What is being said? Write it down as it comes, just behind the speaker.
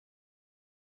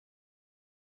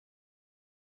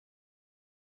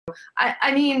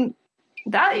I mean,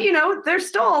 that, there's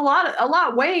still a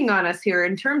lot weighing on us here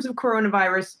in terms of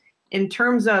coronavirus, in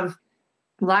terms of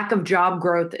lack of job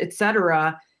growth, et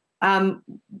cetera.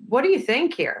 What do you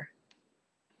think here?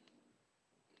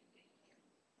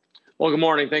 Well, good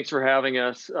morning. Thanks for having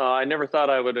us. I never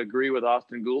thought I would agree with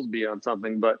Austin Goolsbee on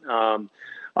something, but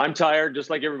I'm tired,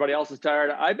 just like everybody else is tired.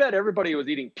 I bet everybody was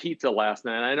eating pizza last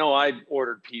night. I know I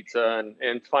ordered pizza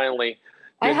and finally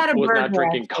was not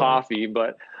drinking coffee,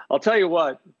 but I'll tell you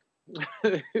what,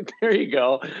 there you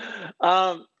go.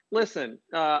 Listen,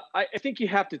 I think you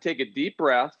have to take a deep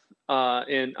breath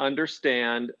and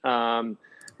understand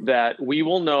that we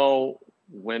will know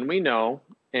when we know.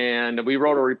 And we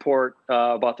wrote a report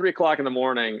about 3 o'clock in the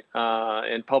morning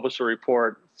and published a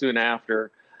report soon after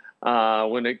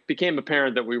when it became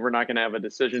apparent that we were not going to have a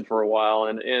decision for a while.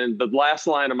 And the last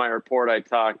line of my report, I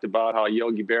talked about how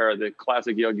Yogi Berra, the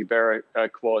classic Yogi Berra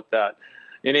quote, that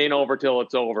it ain't over till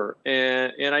it's over.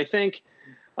 And I think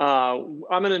I'm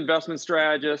an investment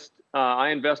strategist.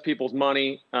 I invest people's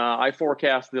money. I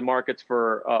forecast the markets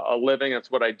for a living. That's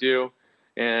what I do.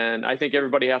 And I think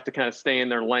everybody has to kind of stay in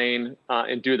their lane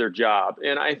and do their job.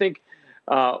 And I think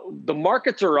the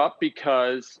markets are up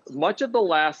because much of the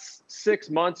last 6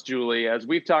 months, Julie, as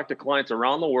we've talked to clients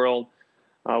around the world,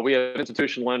 we have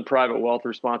institutional and private wealth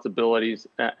responsibilities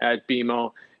at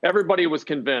BMO. Everybody was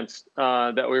convinced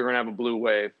that we were going to have a blue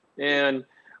wave. And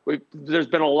there's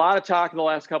been a lot of talk in the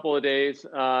last couple of days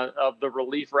of the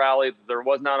relief rally. There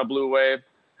was not a blue wave.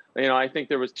 I think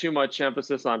there was too much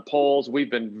emphasis on polls. We've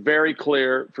been very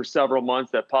clear for several months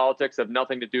that politics have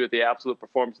nothing to do with the absolute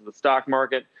performance of the stock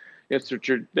market. It's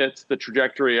the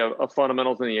trajectory of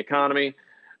fundamentals in the economy.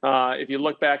 If you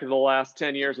look back at the last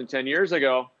 10 years and 10 years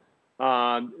ago,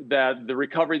 that the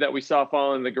recovery that we saw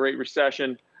following the Great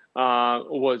Recession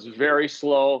was very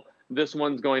slow. This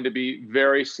one's going to be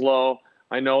very slow.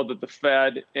 I know that the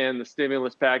Fed and the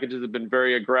stimulus packages have been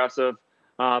very aggressive,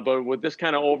 but with this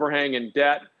kind of overhang in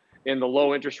debt, in the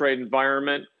low interest rate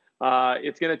environment,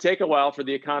 it's going to take a while for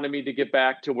the economy to get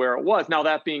back to where it was. Now,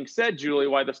 that being said, Julie,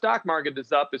 why the stock market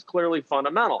is up is clearly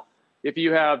fundamental. If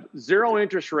you have zero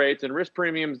interest rates and risk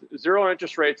premiums, zero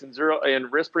interest rates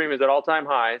and risk premiums at all-time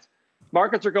highs,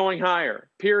 markets are going higher,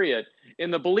 period.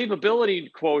 And the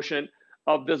believability quotient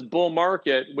of this bull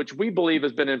market, which we believe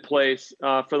has been in place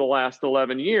for the last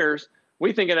 11 years,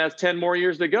 we think it has 10 more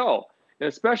years to go. And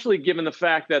especially given the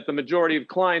fact that the majority of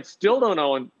clients still don't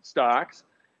own stocks,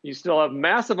 you still have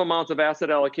massive amounts of asset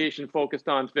allocation focused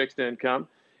on fixed income,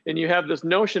 and you have this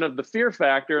notion of the fear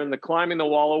factor and the climbing the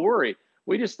wall of worry.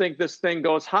 We just think this thing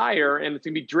goes higher, and it's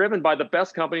going to be driven by the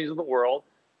best companies in the world,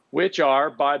 which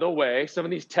are, by the way, some of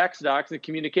these tech stocks and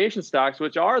communication stocks,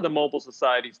 which are the mobile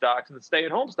society stocks and the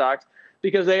stay-at-home stocks,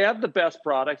 because they have the best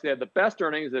products, they have the best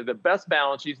earnings, they have the best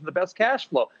balance sheets, and the best cash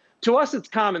flow. To us, it's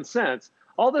common sense.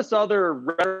 All this other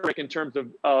rhetoric in terms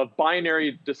of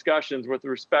binary discussions with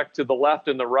respect to the left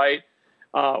and the right,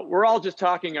 we're all just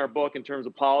talking our book in terms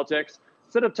of politics.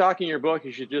 Instead of talking your book,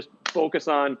 you should just focus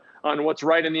on what's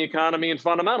right in the economy and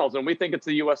fundamentals. And we think it's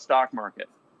the U.S. stock market.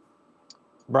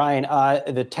 Brian,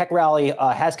 the tech rally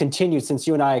has continued since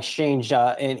you and I exchanged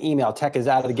an email. Tech is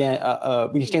out of the game.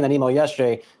 We exchanged that email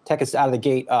yesterday. Tech is out of the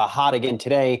gate hot again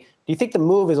today. Do you think the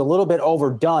move is a little bit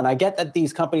overdone? I get that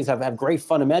these companies have great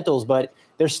fundamentals, but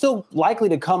they're still likely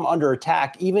to come under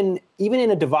attack, even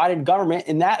in a divided government,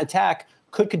 and that attack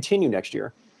could continue next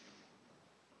year.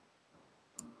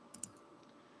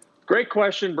 Great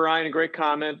question, Brian, and great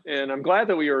comment. And I'm glad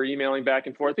that we were emailing back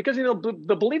and forth because, the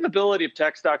believability of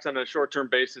tech stocks on a short-term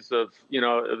basis of,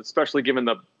 especially given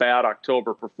the bad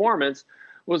October performance,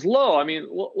 was low. I mean,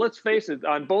 let's face it,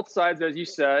 on both sides, as you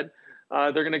said,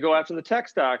 they're going to go after the tech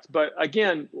stocks. But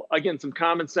again, some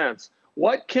common sense.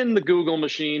 What can the Google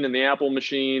machine and the Apple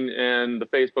machine and the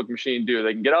Facebook machine do?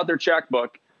 They can get out their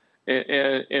checkbook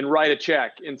and write a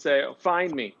check and say,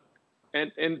 find me.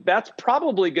 And that's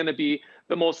probably going to be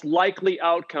the most likely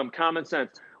outcome, common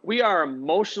sense. We are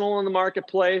emotional in the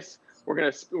marketplace. We're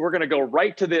gonna go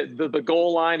right to the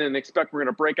goal line and expect we're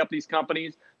going to break up these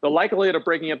companies. The likelihood of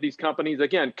breaking up these companies,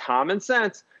 again, common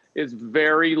sense, is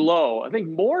very low. I think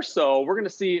more so, we're going to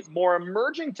see more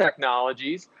emerging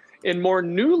technologies and more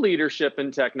new leadership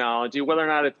in technology, whether or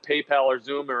not it's PayPal or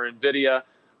Zoom or NVIDIA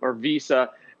or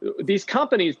Visa. These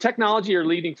companies, technology are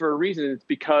leading for a reason. It's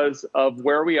because of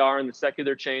where we are in the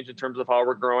secular change in terms of how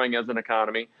we're growing as an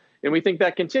economy. And we think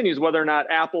that continues. Whether or not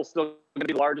Apple's still going to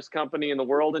be the largest company in the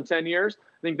world in 10 years,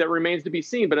 I think that remains to be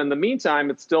seen. But in the meantime,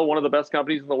 it's still one of the best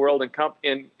companies in the world,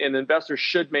 and investors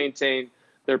should maintain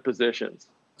their positions.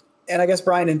 And I guess,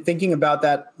 Brian, in thinking about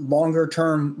that longer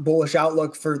term bullish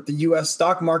outlook for the U.S.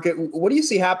 stock market, what do you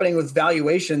see happening with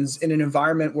valuations in an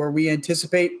environment where we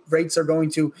anticipate rates are going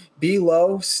to be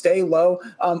low, stay low?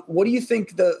 What do you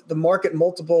think the market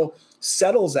multiple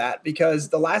settles at? Because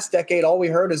the last decade, all we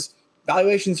heard is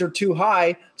valuations are too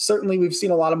high. Certainly, we've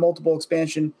seen a lot of multiple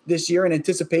expansion this year in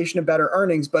anticipation of better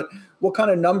earnings. But what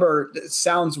kind of number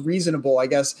sounds reasonable, I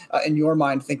guess, in your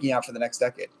mind, thinking out for the next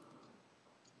decade?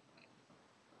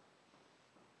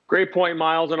 Great point,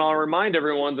 Miles. And I'll remind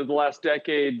everyone that the last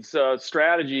decade's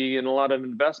strategy and a lot of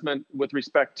investment with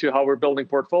respect to how we're building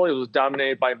portfolios was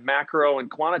dominated by macro and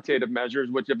quantitative measures,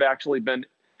 which have actually been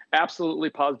absolutely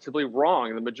positively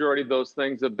wrong. The majority of those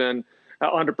things have been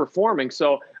underperforming.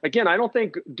 So again, I don't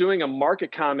think doing a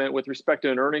market comment with respect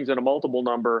to an earnings and a multiple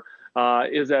number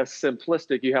is as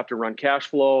simplistic. You have to run cash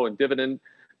flow and dividend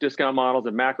discount models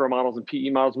and macro models and PE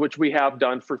models, which we have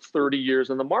done for 30 years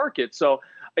in the market. So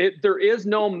there is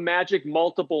no magic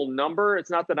multiple number. It's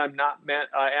not that I'm not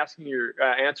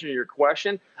answering your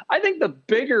question. I think the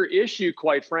bigger issue,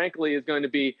 quite frankly, is going to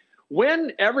be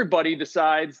when everybody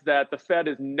decides that the Fed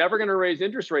is never going to raise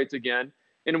interest rates again,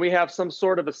 and we have some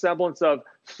sort of a semblance of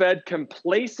Fed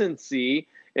complacency,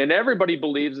 and everybody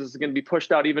believes this is going to be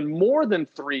pushed out even more than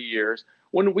 3 years.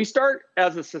 When we start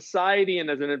as a society and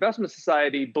as an investment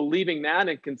society believing that,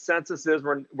 and consensus is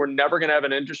we're never going to have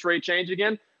an interest rate change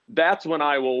again, that's when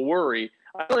I will worry.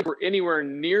 I don't think we're anywhere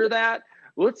near that.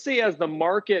 Let's see, as the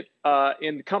market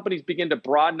and companies begin to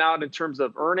broaden out in terms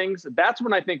of earnings, that's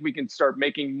when I think we can start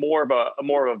making more of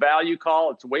a value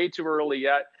call. It's way too early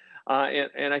yet.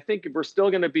 And I think we're still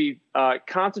going to be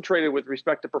concentrated with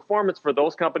respect to performance for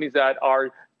those companies that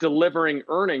are delivering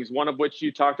earnings, one of which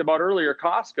you talked about earlier,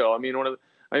 Costco.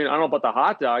 I don't know about the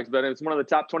hot dogs, but it's one of the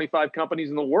top 25 companies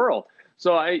in the world.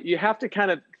 So you have to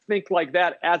kind of think like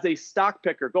that as a stock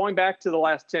picker. Going back to the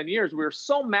last 10 years, we were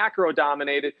so macro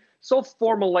dominated, so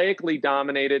formulaically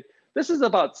dominated. This is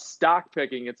about stock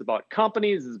picking. It's about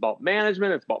companies. It's about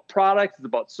management. It's about products. It's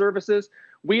about services.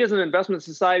 We as an investment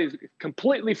society have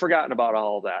completely forgotten about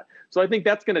all of that. So I think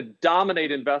that's going to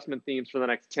dominate investment themes for the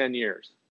next 10 years.